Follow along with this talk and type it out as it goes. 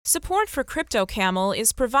Support for Crypto Camel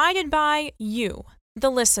is provided by you, the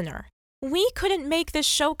listener. We couldn't make this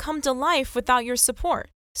show come to life without your support,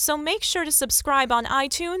 so make sure to subscribe on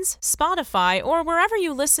iTunes, Spotify, or wherever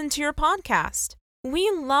you listen to your podcast.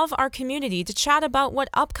 We love our community to chat about what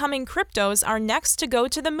upcoming cryptos are next to go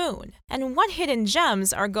to the moon, and what hidden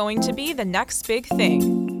gems are going to be the next big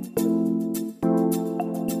thing.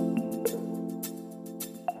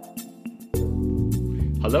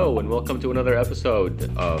 Hello and welcome to another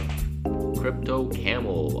episode of Crypto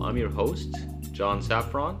Camel. I'm your host, John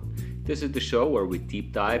Saffron. This is the show where we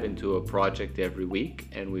deep dive into a project every week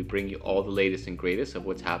and we bring you all the latest and greatest of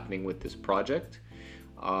what's happening with this project.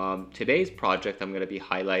 Today's project I'm going to be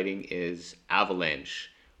highlighting is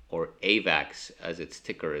Avalanche, or AVAX as its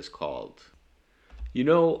ticker is called. You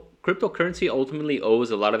know, cryptocurrency ultimately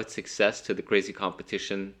owes a lot of its success to the crazy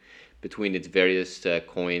competition between its various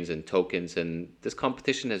coins and tokens, and this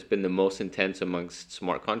competition has been the most intense amongst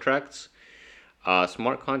smart contracts.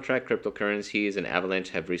 Smart contract cryptocurrencies and Avalanche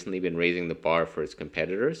have recently been raising the bar for its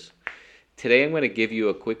competitors. Today I'm going to give you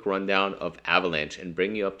a quick rundown of Avalanche and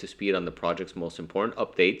bring you up to speed on the project's most important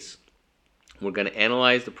updates. We're going to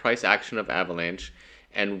analyze the price action of Avalanche,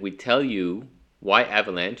 and we tell you why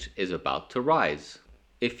Avalanche is about to rise.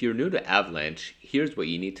 If you're new to Avalanche, here's what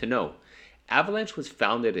you need to know. Avalanche was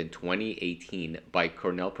founded in 2018 by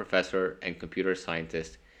Cornell professor and computer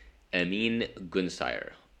scientist Amin Gunsair.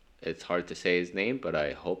 It's hard to say his name, but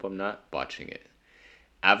I hope I'm not botching it.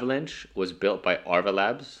 Avalanche was built by Arva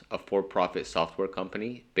Labs, a for-profit software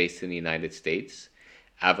company based in the United States.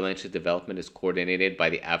 Avalanche's development is coordinated by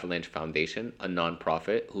the Avalanche Foundation, a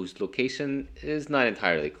nonprofit whose location is not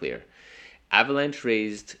entirely clear. Avalanche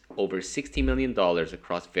raised over $60 million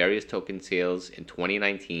across various token sales in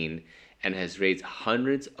 2019 and has raised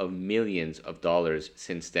hundreds of millions of dollars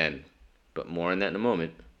since then. But more on that in a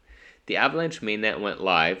moment. The Avalanche mainnet went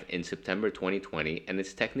live in September 2020 and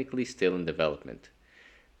is technically still in development.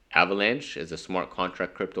 Avalanche is a smart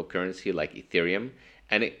contract cryptocurrency like Ethereum,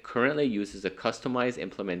 and it currently uses a customized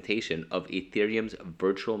implementation of Ethereum's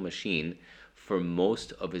virtual machine for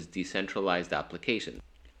most of its decentralized applications.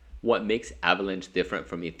 What makes Avalanche different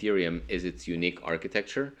from Ethereum is its unique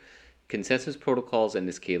architecture, consensus protocols, and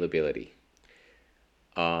the scalability.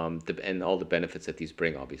 And all the benefits that these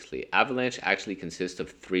bring, obviously. Avalanche actually consists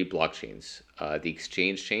of three blockchains. The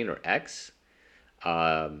exchange chain, or X,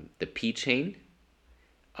 the P chain,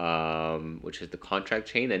 which is the contract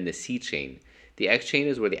chain, and the C chain. The X chain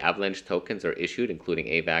is where the Avalanche tokens are issued, including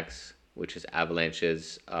AVAX, which is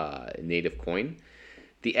Avalanche's native coin.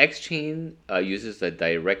 The X chain uses a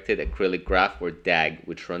directed acrylic graph, or DAG,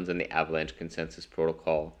 which runs on the Avalanche consensus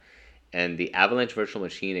protocol. And the Avalanche virtual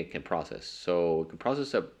machine it can process. So it can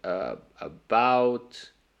process about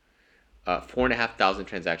 4,500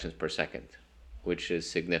 transactions per second, which is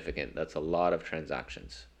significant. That's a lot of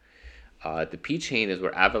transactions. The P chain is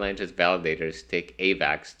where Avalanche's validators stake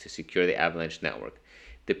AVAX to secure the Avalanche network.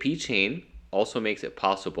 The P chain also makes it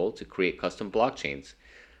possible to create custom blockchains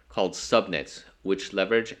called subnets, which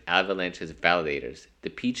leverage Avalanche's validators. The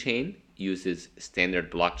P chain uses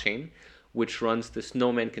standard blockchain, which runs the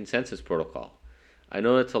Snowman consensus protocol. I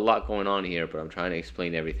know that's a lot going on here, but I'm trying to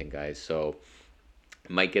explain everything, guys. So it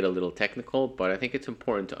might get a little technical, but I think it's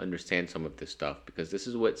important to understand some of this stuff because this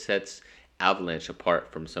is what sets Avalanche apart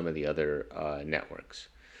from some of the other networks.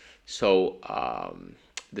 So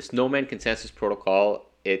the Snowman consensus protocol,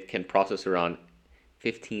 it can process around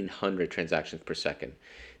 1,500 transactions per second.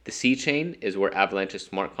 The C chain is where Avalanche's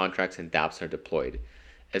smart contracts and dApps are deployed.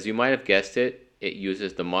 As you might have guessed it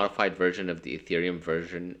uses the modified version of the Ethereum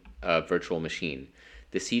virtual machine.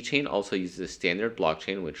 The C chain also uses a standard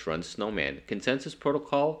blockchain which runs Snowman consensus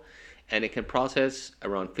protocol, and it can process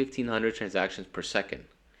around 1,500 transactions per second.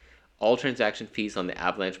 All transaction fees on the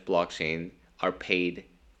Avalanche blockchain are paid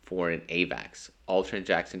for in AVAX. All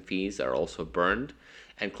transaction fees are also burned,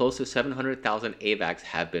 and close to 700,000 AVAX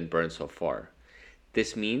have been burned so far.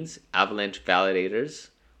 This means Avalanche validators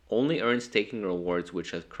only earn staking rewards,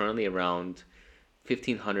 which are currently around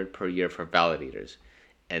 1,500 per year for validators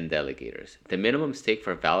and delegators. The minimum stake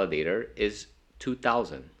for validator is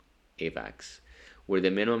 2,000 AVAX, where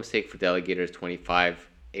the minimum stake for delegator is 25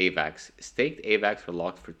 AVAX. Staked AVAX are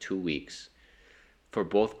locked for 2 weeks. For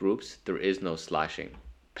both groups, there is no slashing.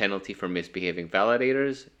 Penalty for misbehaving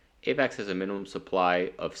validators: AVAX has a minimum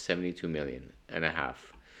supply of 72 million and a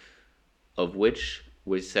half, of which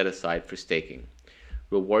was set aside for staking.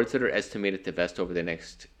 Rewards that are estimated to vest over the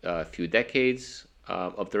next few decades.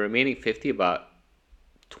 Of the remaining 50, about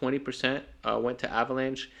 20% went to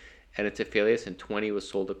Avalanche and its affiliates, and 20 was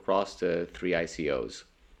sold across the 3 ICOs.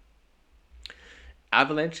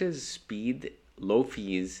 Avalanche's speed low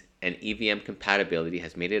fees, and EVM compatibility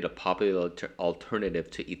has made it a popular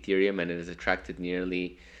alternative to Ethereum, and it has attracted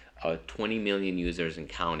nearly 20 million users and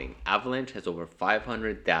counting. Avalanche has over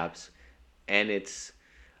 500 dApps, and its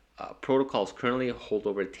protocols currently hold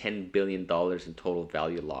over $10 billion in total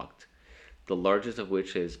value locked, the largest of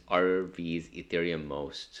which is RV's Ethereum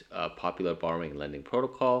most popular borrowing and lending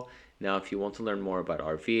protocol. Now, if you want to learn more about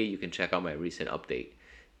RV, you can check out my recent update.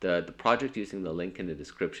 The project using the link in the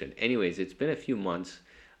description. Anyways, it's been a few months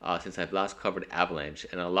since I've last covered Avalanche,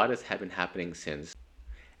 and a lot has been happening since.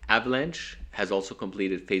 Avalanche has also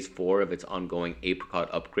completed phase 4 of its ongoing Apricot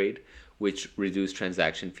upgrade, which reduced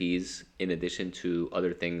transaction fees in addition to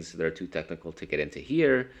other things that are too technical to get into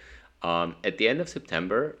here. At the end of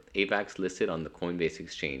September, AVAX listed on the Coinbase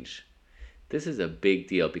exchange. This is a big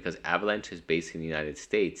deal because Avalanche is based in the United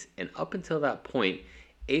States, and up until that point,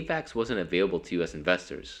 AVAX wasn't available to US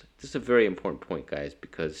investors. This is a very important point, guys,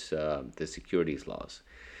 because the securities laws.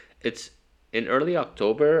 It's in early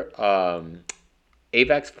October,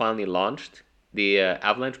 AVAX finally launched the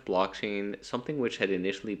Avalanche blockchain, something which had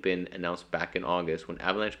initially been announced back in August when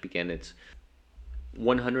Avalanche began its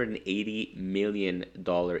 $180 million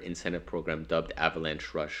incentive program dubbed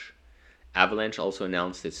Avalanche Rush. Avalanche also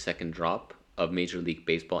announced its second drop of Major League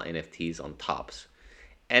Baseball NFTs on Topps.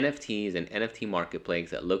 NFTs an NFT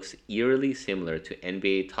marketplace that looks eerily similar to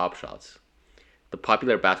NBA Top Shots, the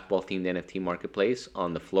popular basketball themed NFT marketplace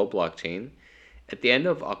on the Flow blockchain. At the end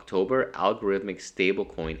of October, algorithmic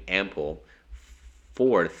stablecoin Ample,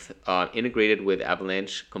 fourth, integrated with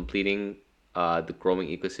Avalanche, completing the growing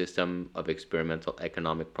ecosystem of experimental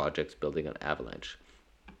economic projects building on Avalanche.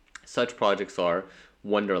 Such projects are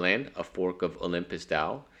Wonderland, a fork of Olympus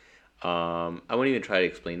DAO. I won't even try to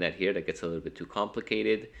explain that here, that gets a little bit too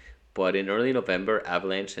complicated. But in early November,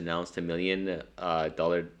 Avalanche announced $1 million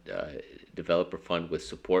developer fund with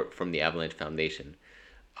support from the Avalanche Foundation.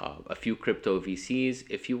 A few crypto VCs.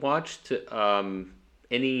 If you watched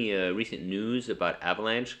any recent news about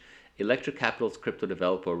Avalanche, Electric Capital's crypto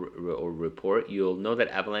developer report, you'll know that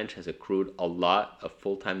Avalanche has accrued a lot of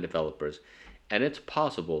full-time developers, and it's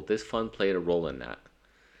possible this fund played a role in that.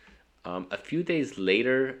 A few days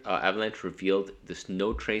later, Avalanche revealed this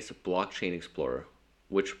No Trace blockchain explorer,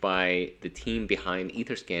 which by the team behind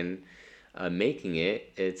Etherscan making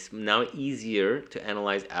it, it's now easier to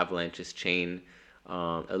analyze Avalanche's chain,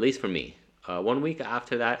 at least for me. 1 week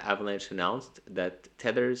after that, Avalanche announced that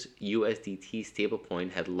Tether's USDT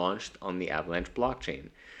stablecoin had launched on the Avalanche blockchain.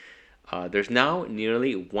 There's now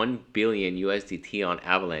nearly 1 billion USDT on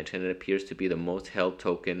Avalanche, and it appears to be the most held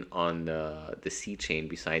token on the C chain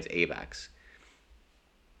besides AVAX.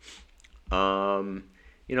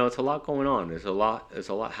 It's a lot going on. There's a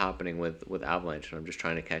lot happening with Avalanche, and I'm just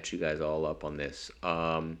trying to catch you guys all up on this.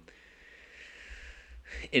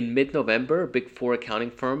 In mid-November, Big Four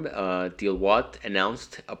accounting firm Deloitte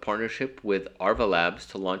announced a partnership with Arva Labs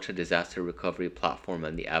to launch a disaster recovery platform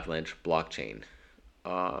on the Avalanche blockchain.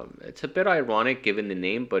 It's a bit ironic given the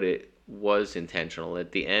name, but it was intentional.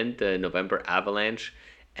 At the end, the November Avalanche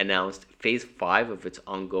announced Phase 5 of its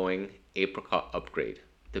ongoing Apricot upgrade.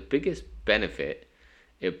 The biggest benefit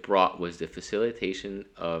it brought was the facilitation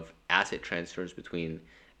of asset transfers between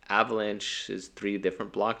Avalanche's 3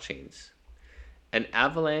 different blockchains. An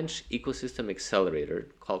Avalanche ecosystem accelerator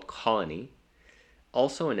called Colony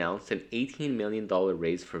also announced an $18 million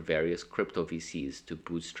raise for various crypto VCs to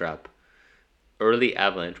bootstrap early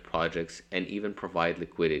Avalanche projects and even provide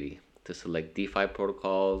liquidity to select DeFi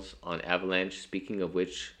protocols on Avalanche. Speaking of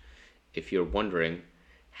which, if you're wondering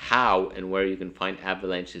how and where you can find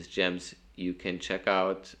Avalanche's gems, you can check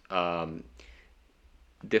out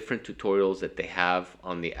different tutorials that they have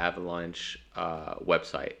on the Avalanche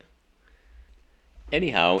website.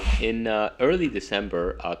 Anyhow, in early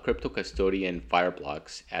December, crypto custodian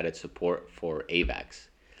Fireblocks added support for AVAX,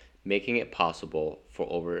 making it possible for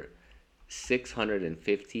over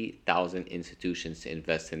 650,000 institutions to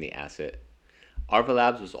invest in the asset. Arva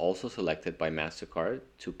Labs was also selected by MasterCard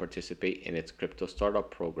to participate in its crypto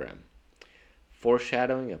startup program,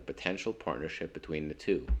 foreshadowing a potential partnership between the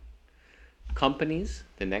two. Companies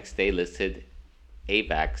the next day listed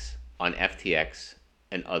AVAX on FTX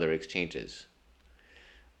and other exchanges.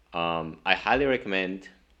 I highly recommend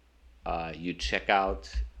you check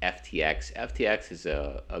out FTX. FTX is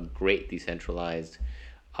a great centralized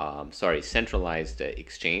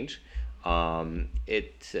exchange.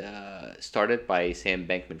 It started by Sam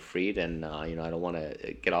Bankman-Fried, and I don't want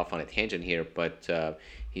to get off on a tangent here, but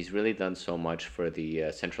he's really done so much for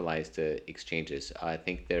the centralized exchanges. I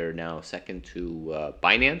think they're now second to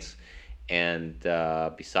Binance, and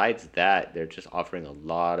besides that, they're just offering a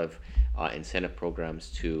lot of incentive programs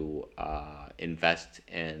to invest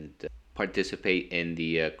and participate in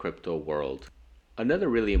the crypto world. Another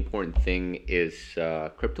really important thing is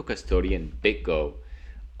crypto custodian BitGo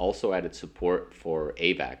also added support for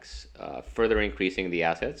AVAX, further increasing the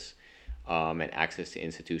assets and access to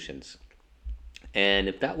institutions. And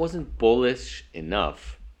if that wasn't bullish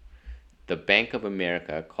enough, the Bank of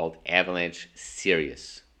America called Avalanche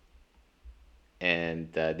serious.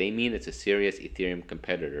 And they mean it's a serious Ethereum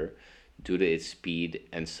competitor due to its speed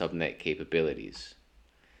and subnet capabilities.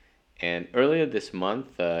 And earlier this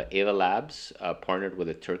month, Ava Labs partnered with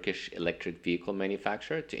a Turkish electric vehicle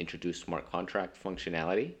manufacturer to introduce smart contract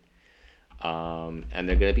functionality. And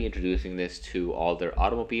they're going to be introducing this to all their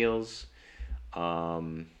automobiles.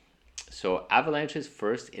 Um, so Avalanche's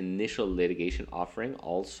first initial litigation offering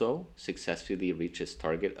also successfully reached its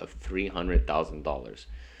target of $300,000.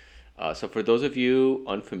 So for those of you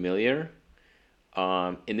unfamiliar,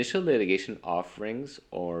 initial litigation offerings,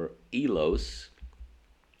 or ELOs,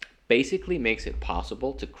 basically makes it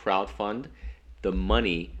possible to crowdfund the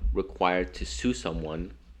money required to sue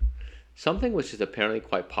someone, something which is apparently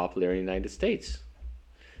quite popular in the United States.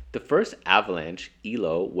 The first Avalanche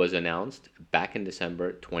ELO was announced back in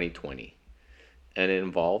December 2020, and it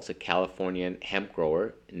involves a Californian hemp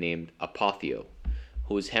grower named Apotheo,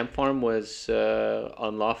 whose hemp farm was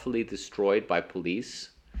unlawfully destroyed by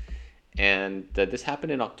police, and this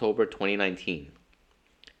happened in October 2019.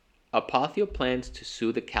 Apotheo plans to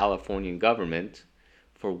sue the Californian government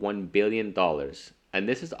for $1 billion, and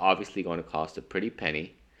this is obviously going to cost a pretty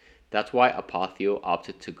penny. That's why Apotheo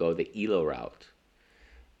opted to go the ELO route.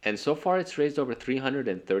 And so far, it's raised over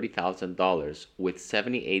 $330,000 with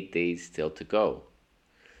 78 days still to go.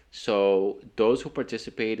 So those who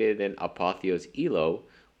participated in Apotheo's ELO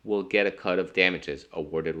will get a cut of damages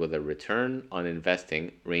awarded with a return on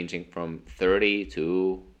investing ranging from 30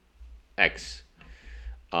 to X.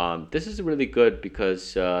 This is really good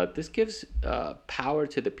because this gives power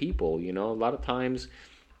to the people. You know, a lot of times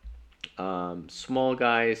small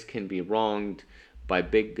guys can be wronged by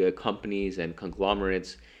big companies and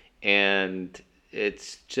conglomerates, and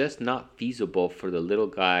it's just not feasible for the little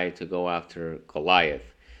guy to go after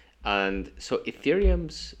Goliath. And so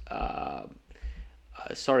AVAX's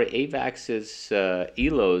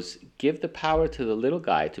ELOs give the power to the little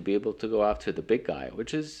guy to be able to go after the big guy,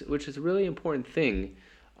 which is a really important thing.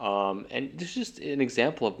 And this is just an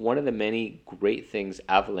example of one of the many great things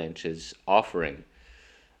Avalanche is offering.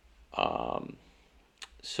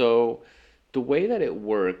 So the way that it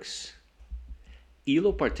works,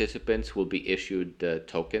 ELO participants will be issued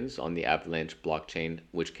tokens on the Avalanche blockchain,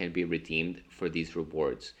 which can be redeemed for these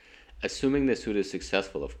rewards, assuming the suit is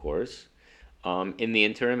successful, of course. In the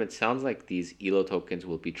interim, it sounds like these ELO tokens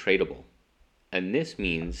will be tradable. And this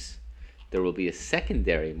means there will be a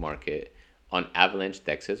secondary market on Avalanche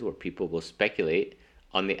dexes where people will speculate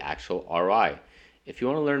on the actual ROI. If you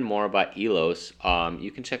want to learn more about ELOs,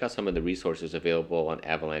 you can check out some of the resources available on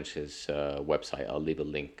Avalanche's website. I'll leave a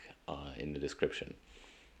link in the description.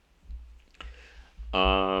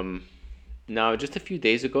 Now, just a few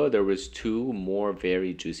days ago, there was two more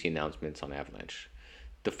very juicy announcements on Avalanche.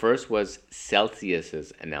 The first was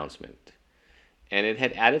Celsius's announcement, and it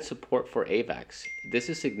had added support for AVAX. This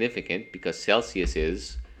is significant because Celsius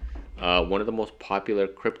is one of the most popular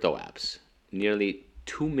crypto apps, nearly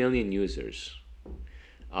 2 million users.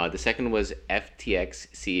 The second was FTX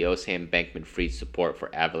CEO Sam Bankman-Fried's support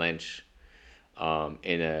for Avalanche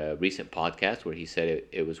in a recent podcast where he said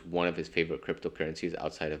it was one of his favorite cryptocurrencies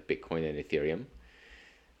outside of Bitcoin and Ethereum.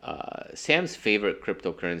 Sam's favorite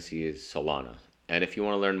cryptocurrency is Solana. And if you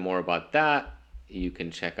want to learn more about that, you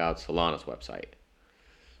can check out Solana's website.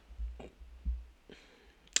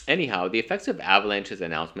 Anyhow, the effects of Avalanche's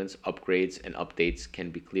announcements, upgrades, and updates can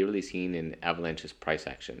be clearly seen in Avalanche's price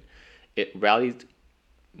action. It rallied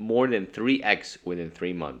more than 3x within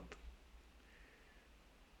 3 months.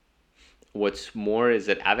 What's more is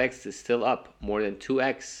that AVAX is still up more than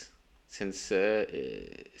 2x since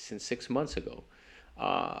 6 months ago.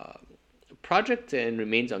 Project and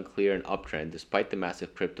remains unclear and uptrend despite the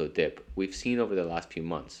massive crypto dip we've seen over the last few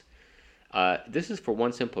months. This is for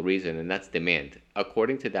one simple reason, and that's demand.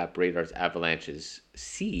 According to that Radar's, Avalanche's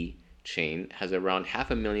C chain has around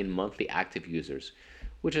 500,000 monthly active users,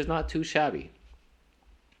 which is not too shabby.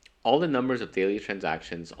 All the numbers of daily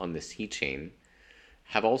transactions on the C chain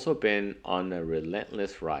have also been on a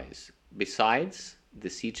relentless rise. Besides the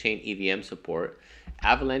C chain EVM support,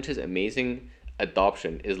 Avalanche's amazing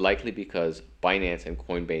adoption is likely because Binance and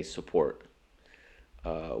Coinbase support.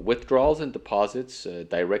 Withdrawals and deposits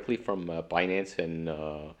directly from Binance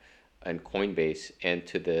and Coinbase and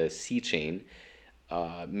to the C chain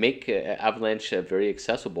make Avalanche very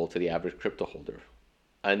accessible to the average crypto holder.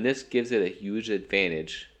 And this gives it a huge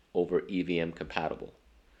advantage over EVM compatible.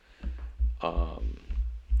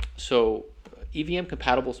 So EVM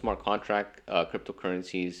compatible smart contract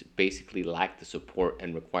cryptocurrencies basically lack the support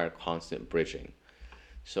and require constant bridging.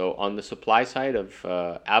 So on the supply side of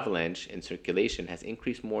Avalanche in circulation has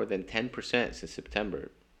increased more than 10% since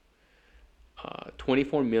September.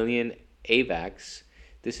 24 million AVAX.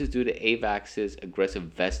 This is due to AVAX's aggressive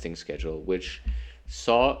vesting schedule, which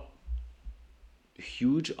saw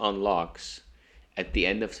huge unlocks at the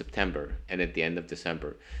end of September and at the end of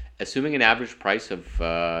December. Assuming an average price of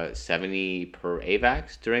 70 per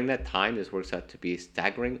AVAX, during that time, this works out to be a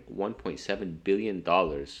staggering $1.7 billion.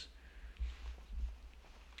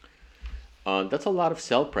 That's a lot of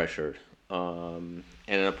sell pressure, and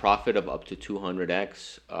a profit of up to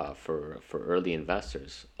 200x for early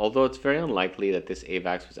investors. Although it's very unlikely that this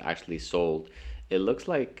AVAX was actually sold, it looks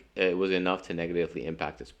like it was enough to negatively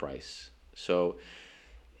impact its price. So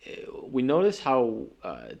we noticed how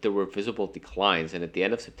there were visible declines, and at the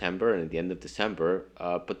end of September and at the end of December.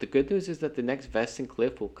 But the good news is that the next vesting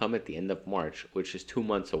cliff will come at the end of March, which is 2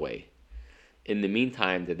 months away. In the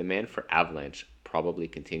meantime, the demand for Avalanche probably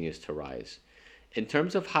continues to rise. In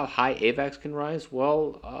terms of how high AVAX can rise,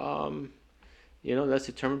 well, that's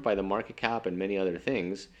determined by the market cap and many other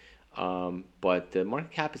things. But the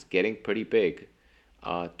market cap is getting pretty big,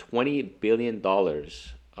 $20 billion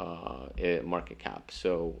market cap.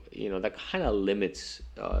 So, that kind of limits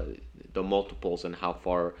the multiples and how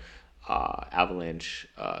far Avalanche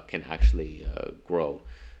can actually grow.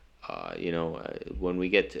 When we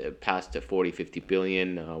get past the 40, 50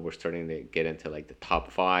 billion, we're starting to get into like the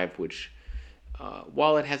top five, which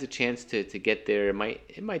while it has a chance to get there, it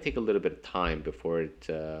might take a little bit of time before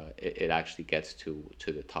it actually gets to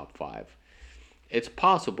the top five. It's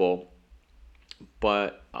possible,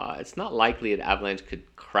 but it's not likely that Avalanche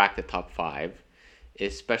could crack the top five,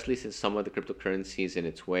 especially since some of the cryptocurrencies in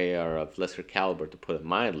its way are of lesser caliber, to put it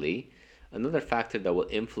mildly. Another factor that will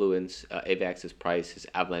influence AVAX's price is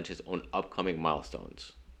Avalanche's own upcoming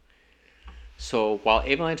milestones. So while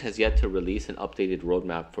Avalanche has yet to release an updated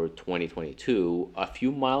roadmap for 2022, a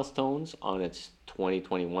few milestones on its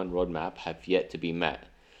 2021 roadmap have yet to be met.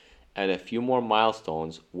 And a few more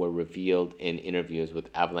milestones were revealed in interviews with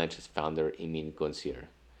Avalanche's founder, Emin Gunsier.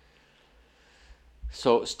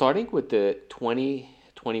 So starting with the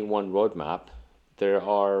 2021 roadmap, there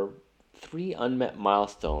are 3 unmet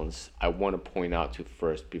milestones I want to point out to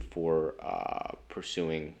first before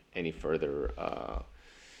pursuing any further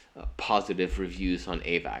positive reviews on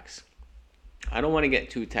AVAX. I don't want to get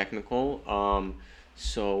too technical,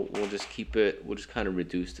 so we'll just kind of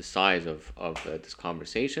reduce the size of this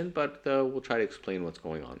conversation, but we'll try to explain what's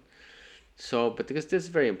going on. So, but because this is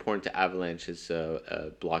very important to Avalanche's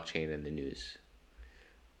blockchain and the news.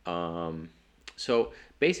 So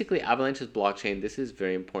basically, Avalanche's blockchain, this is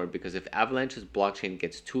very important because if Avalanche's blockchain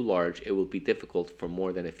gets too large, it will be difficult for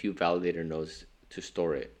more than a few validator nodes to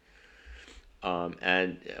store it.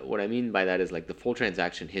 And what I mean by that is like the full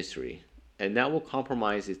transaction history, and that will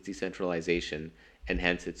compromise its decentralization and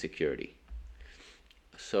hence its security.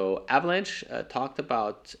 So Avalanche talked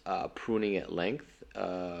about pruning at length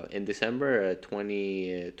in December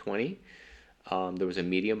 2020. There was a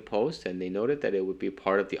Medium post, and they noted that it would be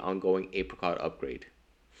part of the ongoing Apricot upgrade.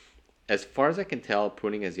 As far as I can tell,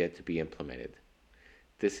 pruning has yet to be implemented.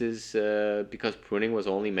 This is because pruning was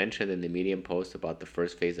only mentioned in the Medium post about the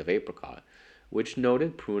first phase of Apricot, which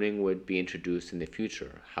noted pruning would be introduced in the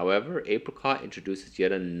future. However, Apricot introduces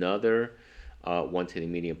yet another one to the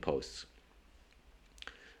Medium posts.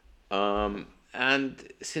 And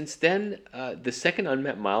since then, the second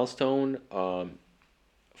unmet milestone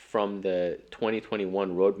from the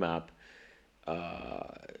 2021 roadmap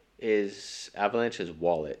is Avalanche's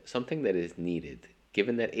wallet, something that is needed,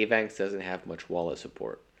 given that AVAX doesn't have much wallet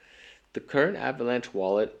support. The current Avalanche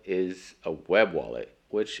wallet is a web wallet,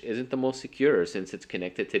 which isn't the most secure since it's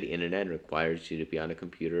connected to the internet and requires you to be on a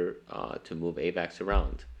computer to move AVAX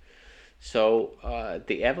around. So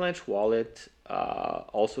the Avalanche wallet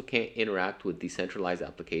also can interact with decentralized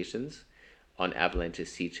applications on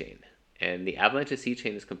Avalanche's C chain. And the Avalanche C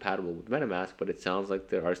chain is compatible with MetaMask, but it sounds like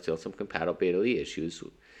there are still some compatibility issues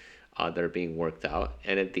that are being worked out.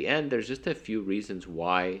 And at the end, there's just a few reasons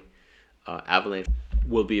why Avalanche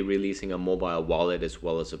will be releasing a mobile wallet as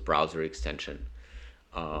well as a browser extension.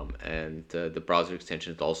 And the browser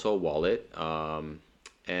extension is also a wallet.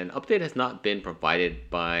 An update has not been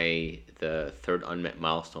provided by the third unmet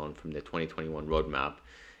milestone from the 2021 roadmap,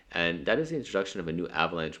 and that is the introduction of a new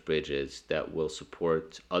Avalanche bridges that will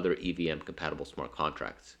support other EVM compatible smart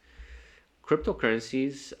contracts.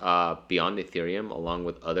 cryptocurrencies beyond Ethereum, along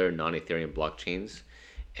with other non Ethereum blockchains.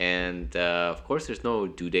 And of course, there's no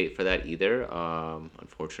due date for that either,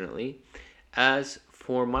 unfortunately. As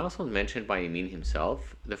for milestones mentioned by Amin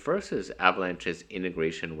himself, the first is Avalanche's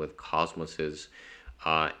integration with Cosmos's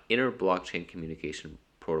Inter Blockchain Communication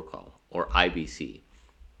Protocol, or IBC.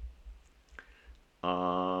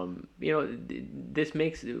 This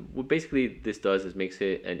makes what basically this does is makes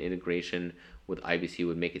it an integration with IBC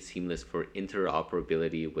would make it seamless for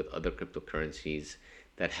interoperability with other cryptocurrencies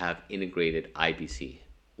that have integrated IBC,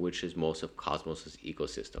 which is most of Cosmos's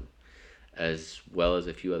ecosystem, as well as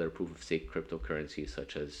a few other proof of stake cryptocurrencies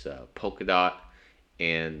such as Polkadot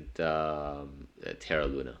and Terra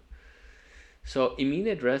Luna. So Emin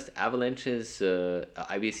addressed Avalanche's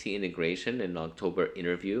IBC integration in an October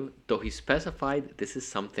interview, though he specified this is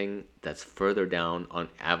something that's further down on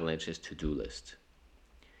Avalanche's to-do list.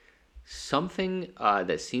 Something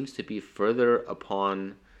that seems to be further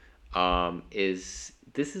upon is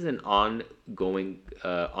this is an ongoing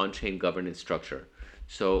on-chain governance structure.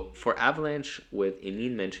 So for Avalanche, what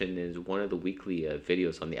Emin mentioned is one of the weekly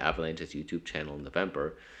videos on the Avalanche's YouTube channel in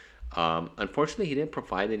November. Unfortunately, he didn't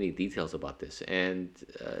provide any details about this, and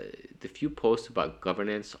the few posts about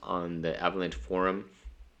governance on the Avalanche forum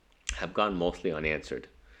have gone mostly unanswered.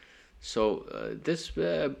 So this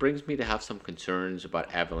brings me to have some concerns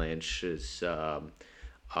about Avalanche's,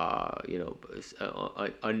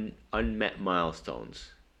 unmet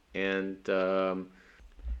milestones, and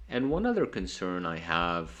one other concern I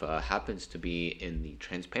have happens to be in the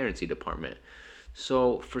transparency department.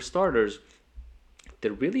 So for starters,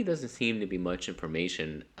 there really doesn't seem to be much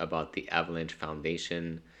information about the Avalanche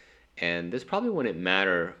Foundation, and this probably wouldn't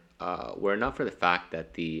matter were it not for the fact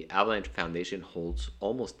that the Avalanche Foundation holds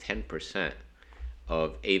almost 10%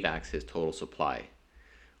 of AVAX's total supply,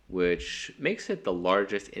 which makes it the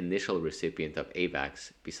largest initial recipient of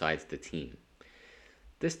AVAX besides the team.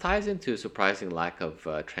 This ties into a surprising lack of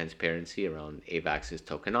transparency around AVAX's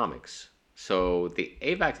tokenomics. So the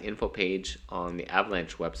AVAX info page on the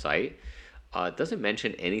Avalanche website doesn't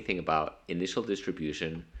mention anything about initial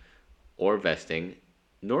distribution or vesting,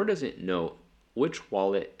 nor does it note which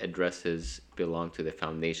wallet addresses belong to the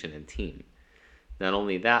foundation and team. Not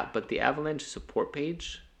only that, but the Avalanche support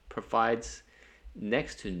page provides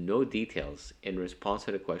next to no details in response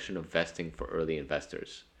to the question of vesting for early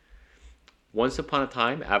investors. Once upon a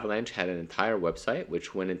time, Avalanche had an entire website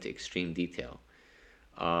which went into extreme detail.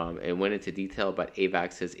 It went into detail about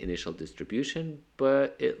AVAX's initial distribution,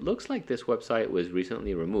 but it looks like this website was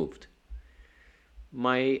recently removed.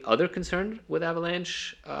 My other concern with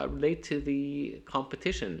Avalanche relate to the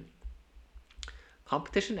competition.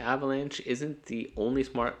 Competition Avalanche isn't the only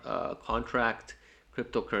smart contract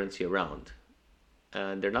cryptocurrency around.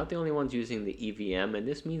 And they're not the only ones using the EVM, and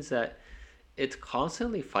this means that it's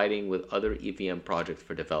constantly fighting with other EVM projects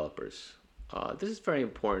for developers. This is very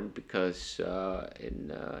important because in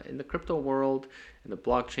the crypto world, in the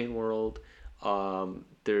blockchain world,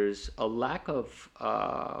 there's a lack of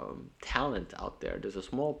talent out there. There's a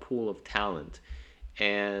small pool of talent,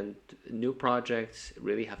 and new projects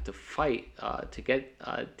really have to fight to get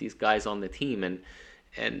these guys on the team.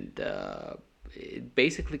 And it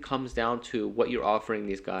basically comes down to what you're offering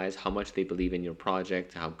these guys, how much they believe in your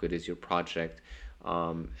project, how good is your project,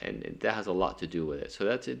 and that has a lot to do with it. So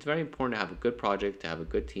it's very important to have a good project, to have a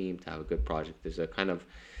good team, to have a good project. There's a kind of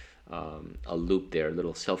a loop there, a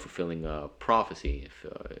little self-fulfilling prophecy,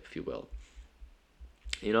 if you will.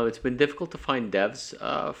 It's been difficult to find devs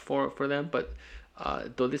for them, but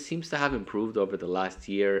though this seems to have improved over the last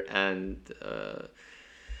year, and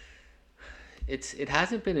it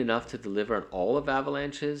hasn't been enough to deliver on all of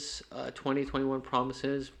Avalanche's 2021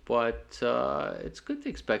 promises, but it's good to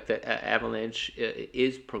expect that Avalanche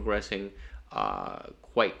is progressing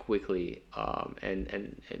quite quickly,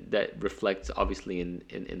 and that reflects obviously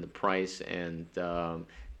in the price and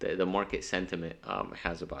the market sentiment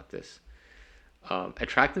has about this.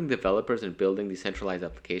 Attracting developers and building decentralized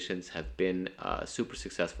applications have been super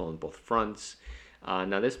successful on both fronts.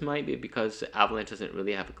 Now, this might be because Avalanche doesn't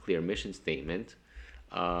really have a clear mission statement.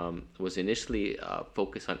 Was initially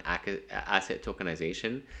focused on asset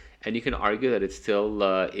tokenization, and you can argue that it still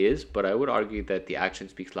is, but I would argue that the action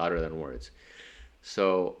speaks louder than words.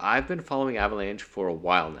 So I've been following Avalanche for a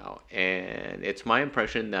while now, and it's my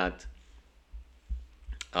impression that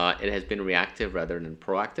it has been reactive rather than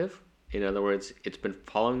proactive. In other words, it's been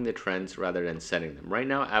following the trends rather than setting them. Right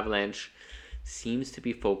now, Avalanche seems to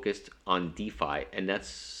be focused on DeFi, and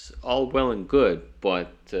that's all well and good,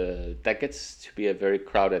 but that gets to be a very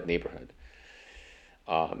crowded neighborhood.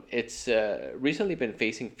 It's recently been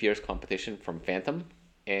facing fierce competition from Phantom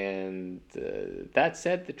And that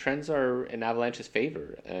said, the trends are in Avalanche's favor.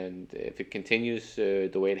 And if it continues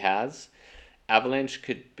the way it has, Avalanche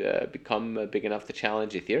could become big enough to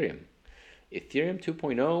challenge Ethereum. Ethereum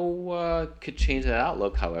 2.0 could change that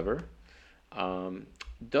outlook, however.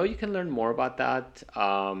 Though you can learn more about that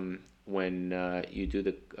when you do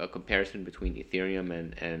the comparison between Ethereum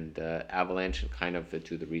and Avalanche and kind of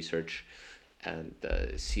do the research and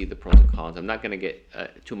see the pros and cons. I'm not going to get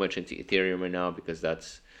too much into Ethereum right now because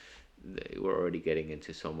we're already getting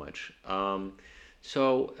into so much.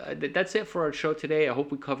 So that's it for our show today. I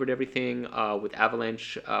hope we covered everything with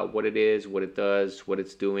Avalanche, what it is, what it does, what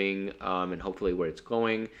it's doing, and hopefully where it's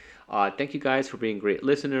going. Thank you guys for being great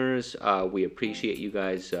listeners. We appreciate you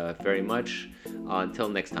guys very much. Until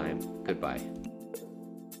next time, goodbye.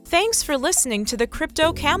 Thanks for listening to the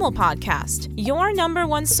Crypto Camel Podcast, your number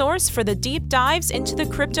one source for the deep dives into the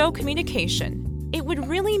crypto communication. It would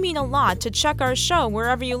really mean a lot to check our show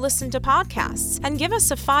wherever you listen to podcasts and give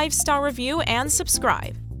us a 5-star review and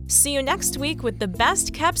subscribe. See you next week with the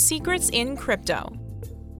best kept secrets in crypto.